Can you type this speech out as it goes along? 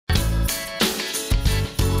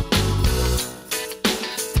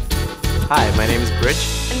Hi, my name is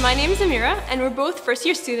Bridge. And my name is Amira, and we're both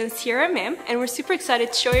first-year students here at MAM, and we're super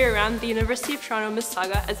excited to show you around the University of Toronto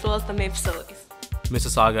Mississauga as well as the MAM facilities.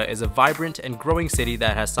 Mississauga is a vibrant and growing city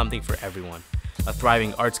that has something for everyone. A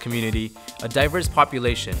thriving arts community, a diverse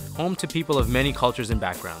population, home to people of many cultures and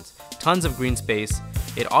backgrounds, tons of green space.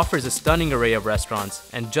 It offers a stunning array of restaurants,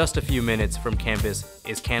 and just a few minutes from campus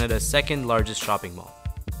is Canada's second largest shopping mall.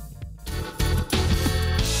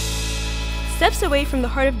 Steps away from the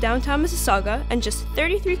heart of downtown Mississauga and just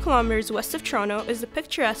 33 kilometers west of Toronto is the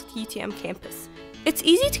picturesque UTM campus. It's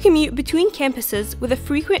easy to commute between campuses with a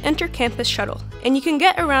frequent inter-campus shuttle, and you can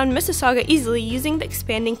get around Mississauga easily using the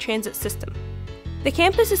expanding transit system. The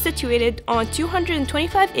campus is situated on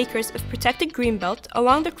 225 acres of protected greenbelt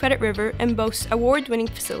along the Credit River and boasts award-winning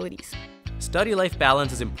facilities. Study-life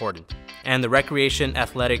balance is important, and the Recreation,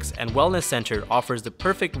 Athletics, and Wellness Center offers the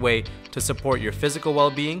perfect way to support your physical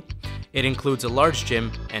well-being. It includes a large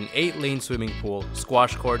gym, an 8-lane swimming pool,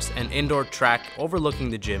 squash courts, an indoor track overlooking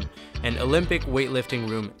the gym, an Olympic weightlifting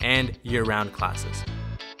room, and year-round classes.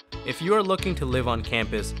 If you are looking to live on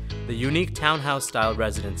campus, the unique townhouse-style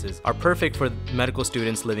residences are perfect for medical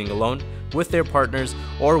students living alone, with their partners,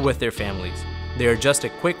 or with their families. They are just a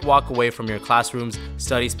quick walk away from your classrooms,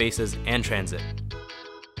 study spaces, and transit.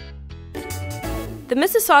 The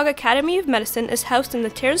Mississauga Academy of Medicine is housed in the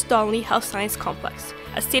Terrace Donnelly Health Science Complex,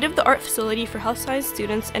 a state-of-the-art facility for health science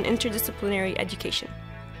students and interdisciplinary education.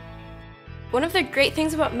 One of the great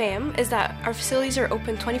things about MAM is that our facilities are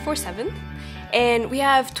open 24/7, and we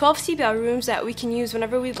have 12 CBL rooms that we can use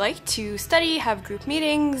whenever we'd like to study, have group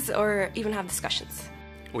meetings, or even have discussions.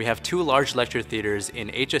 We have 2 large lecture theaters in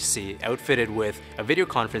HSC outfitted with a video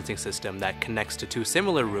conferencing system that connects to 2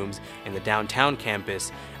 similar rooms in the downtown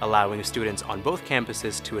campus, allowing students on both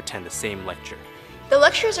campuses to attend the same lecture. The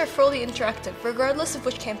lectures are fully interactive, regardless of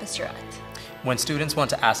which campus you're at. When students want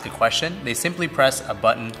to ask a question, they simply press a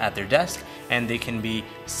button at their desk and they can be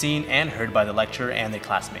seen and heard by the lecturer and their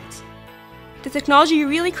classmates. The technology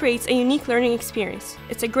really creates a unique learning experience.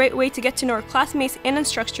 It's a great way to get to know our classmates and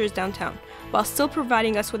instructors downtown, while still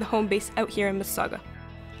providing us with a home base out here in Mississauga.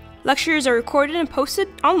 Lectures are recorded and posted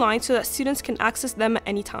online so that students can access them at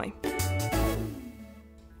any time.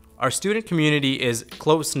 Our student community is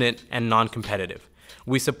close-knit and non-competitive.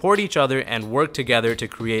 We support each other and work together to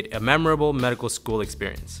create a memorable medical school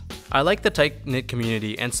experience. I like the tight-knit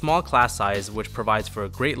community and small class size, which provides for a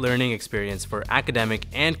great learning experience for academic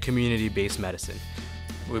and community-based medicine.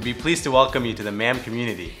 We'd be pleased to welcome you to the MAM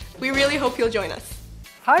community. We really hope you'll join us.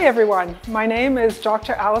 Hi everyone, my name is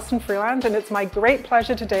Dr. Alison Freeland, and it's my great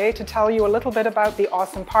pleasure today to tell you a little bit about the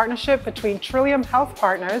awesome partnership between Trillium Health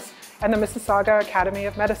Partners and the Mississauga Academy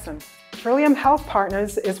of Medicine. Trillium Health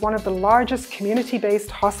Partners is one of the largest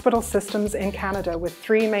community-based hospital systems in Canada with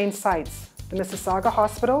 3 main sites: the Mississauga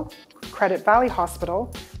Hospital, Credit Valley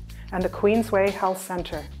Hospital, and the Queensway Health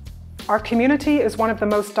Centre. Our community is one of the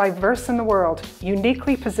most diverse in the world,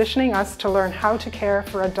 uniquely positioning us to learn how to care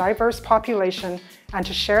for a diverse population and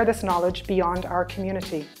to share this knowledge beyond our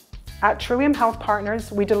community. At Trillium Health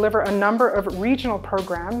Partners, we deliver a number of regional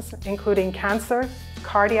programs, including cancer,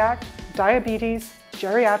 cardiac, diabetes,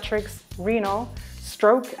 geriatrics, renal,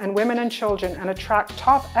 stroke, and women and children, and attract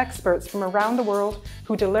top experts from around the world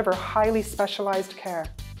who deliver highly specialized care.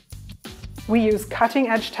 We use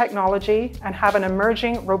cutting-edge technology and have an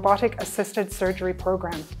emerging robotic-assisted surgery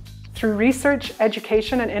program. Through research,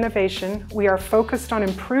 education, and innovation, we are focused on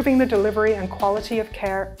improving the delivery and quality of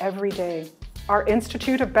care every day. Our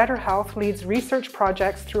Institute of Better Health leads research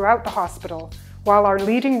projects throughout the hospital, while our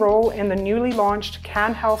leading role in the newly launched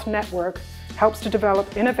Can Health Network helps to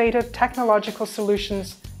develop innovative technological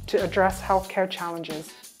solutions to address healthcare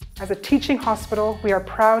challenges. As a teaching hospital, we are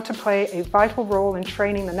proud to play a vital role in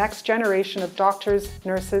training the next generation of doctors,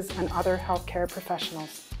 nurses, and other healthcare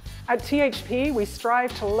professionals. At THP, we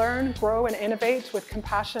strive to learn, grow, and innovate with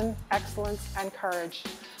compassion, excellence, and courage.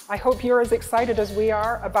 I hope you're as excited as we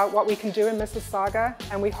are about what we can do in Mississauga,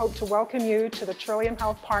 and we hope to welcome you to the Trillium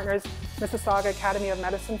Health Partners Mississauga Academy of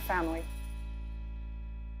Medicine family.